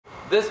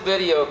This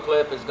video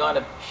clip is going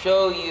to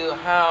show you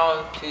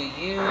how to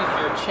use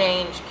your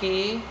change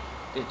key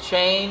to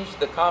change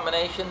the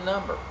combination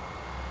number.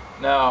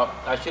 Now,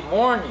 I should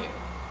warn you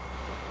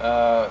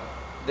that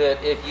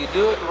if you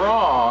do it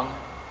wrong,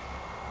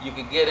 you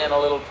could get in a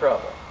little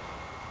trouble.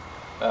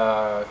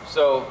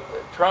 So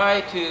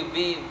try to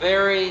be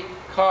very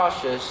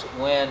cautious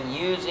when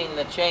using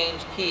the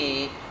change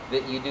key,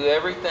 that you do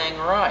everything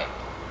right.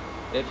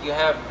 If you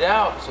have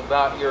doubts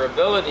about your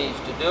abilities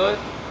to do it,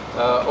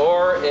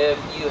 or if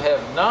you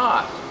have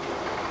not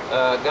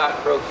got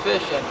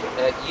proficient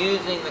at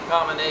using the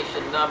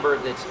combination number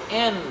that's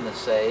in the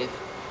safe,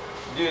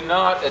 do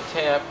not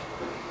attempt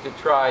to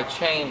try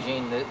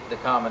changing the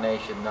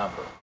combination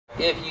number.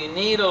 If you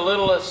need a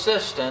little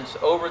assistance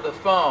over the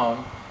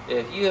phone,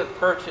 if you have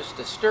purchased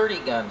a sturdy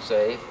gun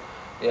safe,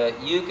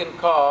 you can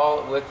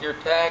call with your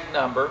tag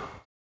number.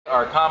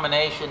 Our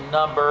combination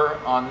number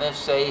on this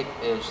safe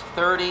is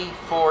 30,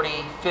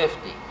 40,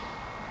 50.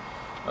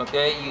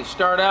 Okay, you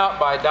start out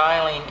by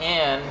dialing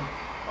in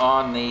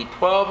on the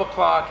 12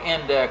 o'clock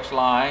index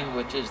line,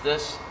 which is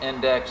this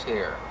index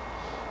here.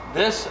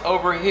 This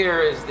over here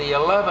is the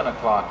 11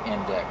 o'clock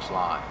index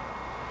line.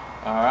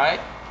 All right,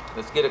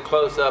 let's get a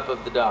close-up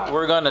of the dial.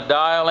 We're going to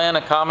dial in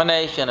a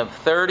combination of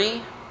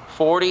 30,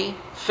 40,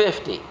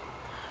 50.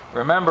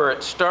 Remember,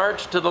 it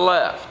starts to the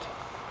left.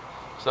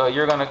 So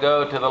you're going to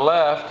go to the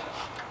left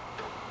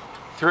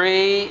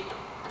 4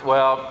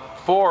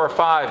 or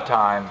 5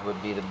 times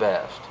would be the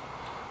best.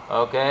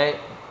 Okay,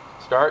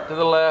 start to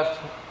the left.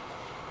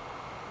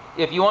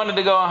 If you wanted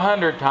to go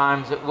 100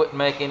 times, it wouldn't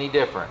make any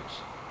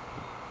difference.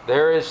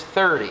 There is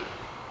 30,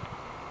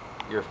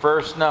 your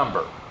first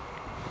number.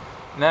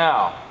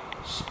 Now,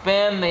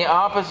 spin the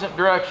opposite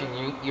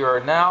direction. You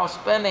are now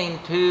spinning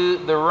to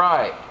the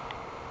right.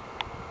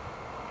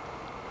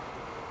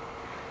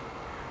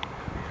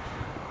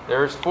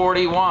 There's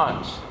 40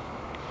 once.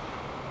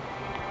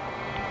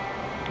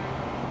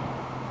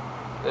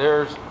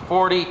 There's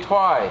 40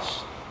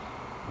 twice.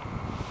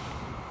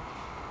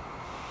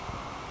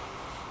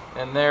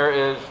 And there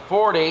is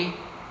 40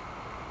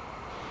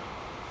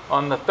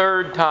 on the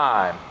third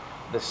time.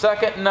 The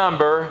second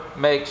number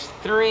makes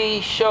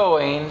 3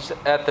 showings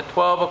at the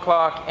 12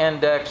 o'clock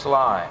index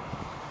line.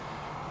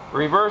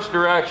 Reverse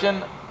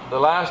direction, the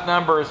last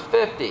number is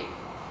 50.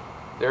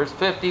 There's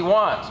 50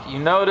 once. You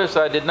notice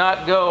I did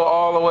not go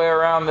all the way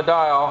around the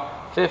dial.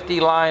 50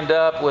 lined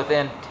up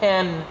within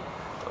 10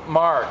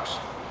 marks.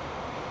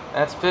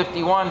 That's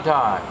 51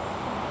 times.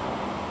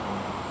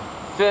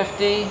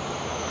 50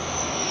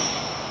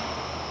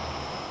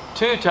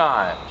 2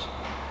 times.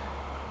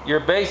 Your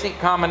basic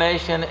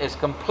combination is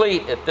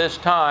complete at this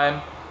time.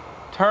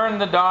 Turn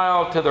the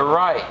dial to the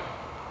right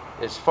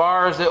as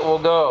far as it will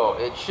go.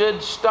 It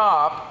should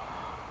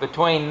stop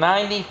between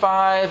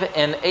 95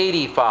 and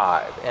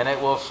 85, and it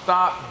will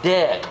stop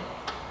dead.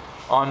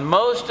 On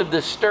most of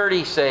the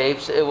sturdy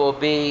safes, it will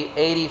be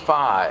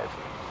 85.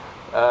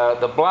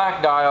 The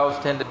black dials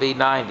tend to be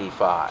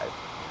 95.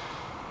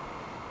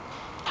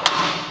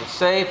 The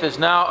safe is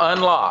now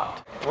unlocked.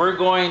 We're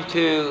going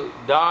to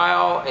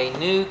dial a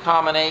new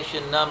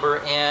combination number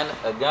in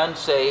a gun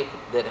safe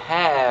that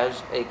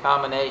has a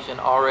combination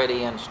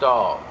already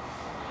installed.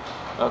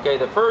 Okay,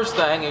 the first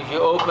thing is you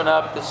open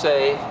up the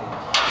safe,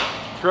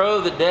 throw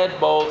the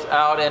deadbolts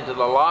out into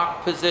the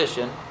lock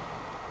position,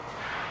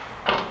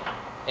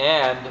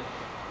 and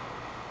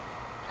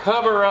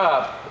cover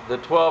up the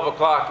 12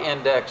 o'clock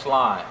index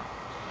line.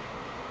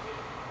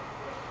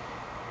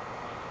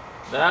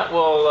 That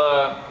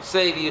will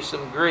save you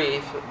some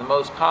grief. The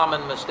most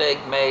common mistake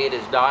made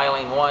is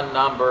dialing one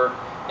number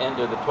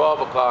into the 12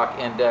 o'clock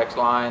index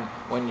line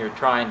when you're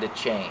trying to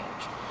change.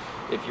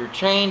 If you're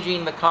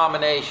changing the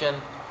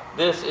combination,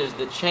 this is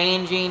the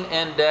changing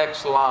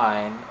index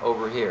line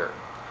over here.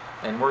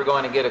 And we're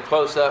going to get a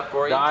close-up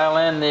for you. Dial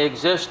in the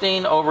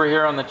existing over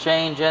here on the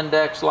change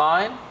index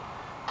line.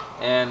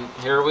 And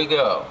here we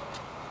go.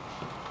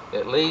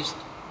 At least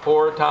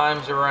 4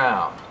 times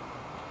around.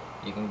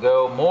 You can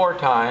go more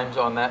times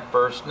on that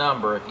first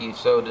number if you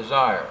so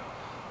desire.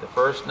 The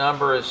first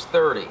number is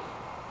 30.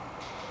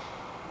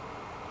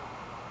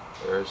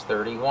 There's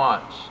 30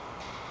 once.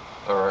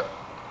 Or,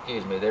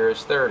 excuse me, there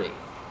is 30.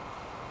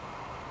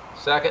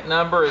 Second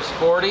number is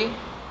 40.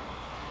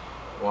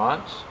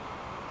 Once.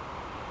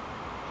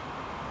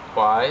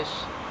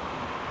 Twice.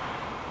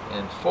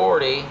 And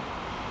 40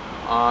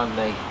 on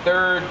the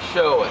third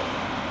showing.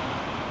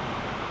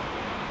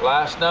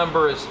 Last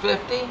number is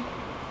 50.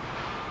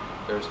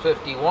 There's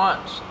 50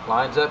 once.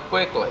 Lines up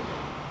quickly.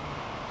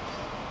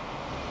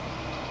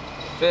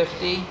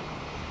 50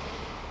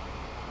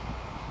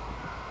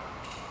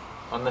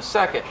 on the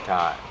second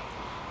time.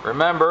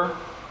 Remember,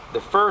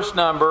 the first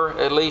number,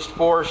 at least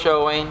 4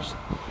 showings.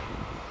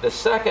 The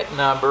second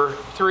number,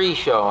 3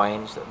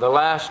 showings. The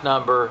last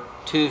number,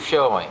 2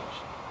 showings.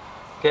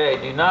 Okay,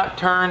 do not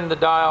turn the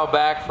dial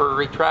back for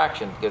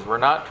retraction, because we're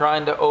not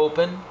trying to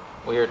open.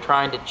 We are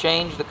trying to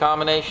change the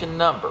combination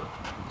number.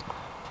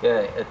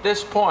 Okay, at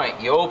this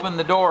point, you open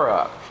the door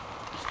up.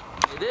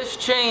 This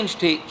change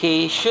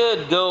key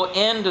should go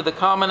into the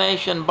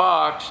combination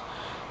box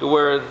to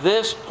where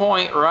this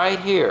point right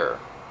here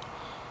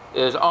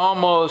is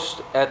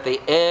almost at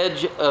the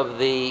edge of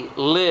the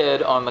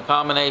lid on the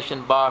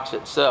combination box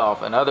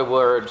itself. In other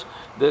words,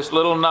 this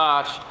little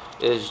notch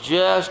is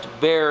just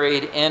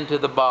buried into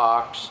the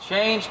box.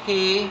 Change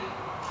key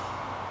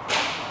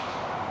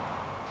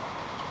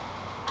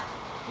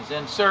is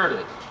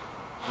inserted.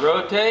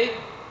 Rotate,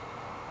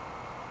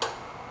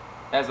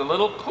 has a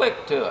little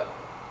click to it.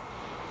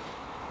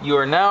 You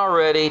are now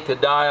ready to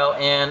dial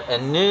in a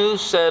new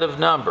set of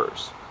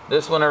numbers.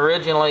 This one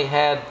originally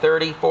had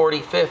 30,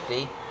 40,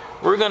 50.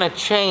 We're going to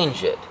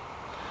change it.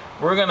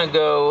 We're going to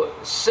go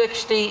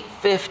 60,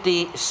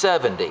 50,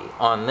 70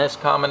 on this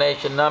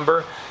combination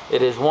number.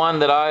 It is one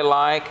that I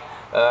like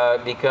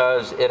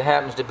because it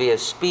happens to be a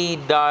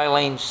speed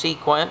dialing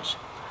sequence,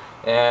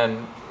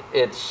 and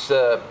it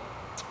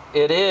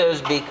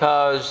is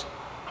because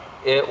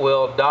it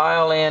will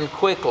dial in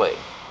quickly.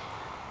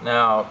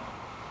 Now,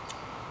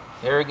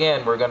 here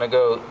again, we're going to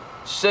go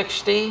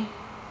 60,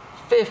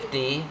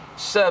 50,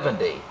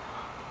 70.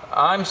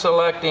 I'm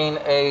selecting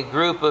a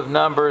group of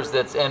numbers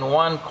that's in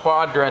one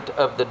quadrant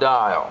of the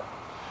dial.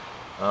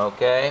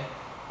 Okay?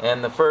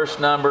 And the first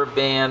number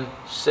being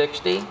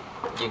 60.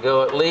 You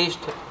go at least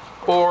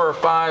 4 or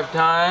 5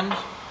 times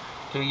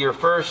to your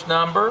first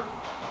number.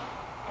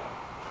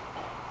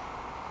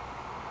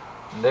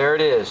 And there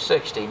it is,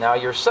 60. Now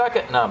your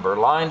second number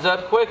lines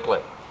up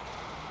quickly.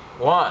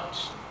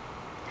 Once.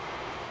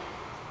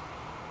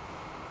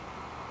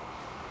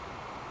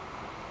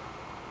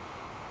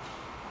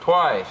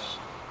 Twice.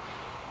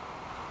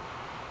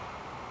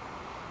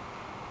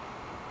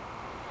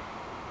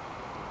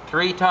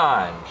 3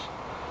 times.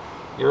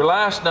 Your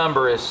last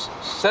number is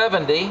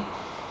 70.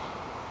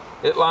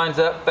 It lines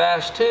up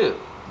fast too.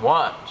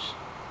 Once.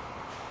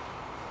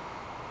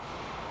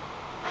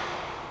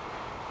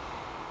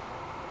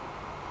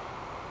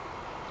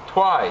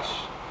 Twice.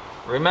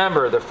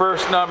 Remember, the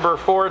first number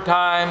 4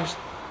 times,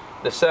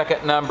 the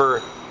second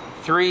number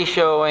 3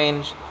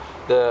 showings,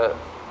 the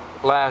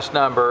last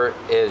number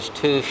is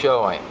 2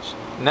 showings.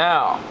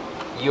 Now,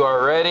 you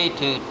are ready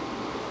to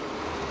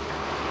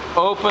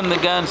open the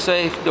gun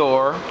safe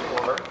door,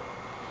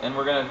 and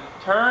we're going to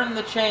turn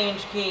the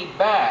change key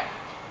back,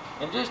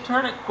 and just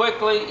turn it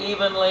quickly,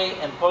 evenly,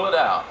 and pull it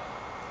out.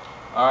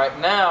 All right,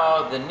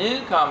 now the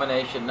new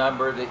combination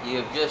number that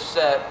you have just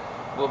set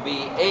will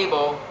be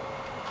able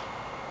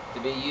to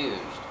be used.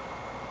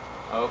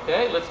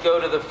 Okay, let's go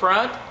to the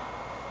front.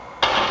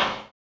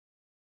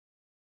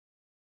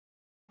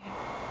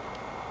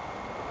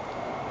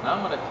 Now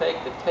I'm going to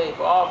take the tape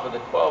off of the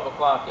 12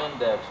 o'clock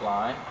index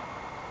line.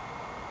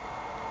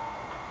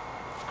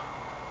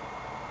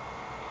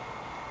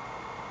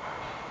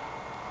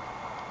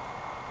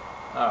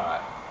 All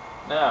right,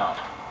 now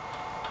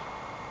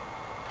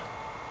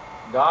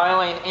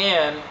dialing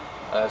in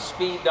a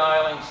speed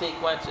dialing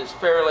sequence is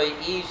fairly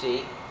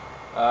easy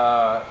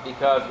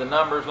because the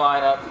numbers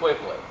line up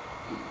quickly.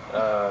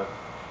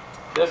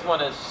 This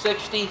one is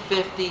 60,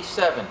 50,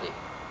 70,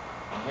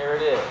 and here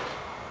it is.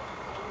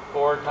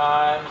 4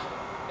 times,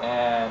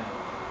 and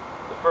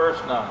the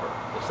first number.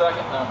 The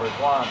second number is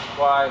once,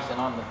 twice, and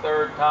on the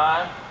third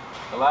time.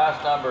 The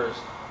last number is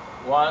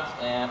once,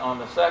 and on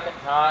the second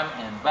time,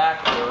 and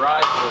back to the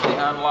right with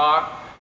the unlock.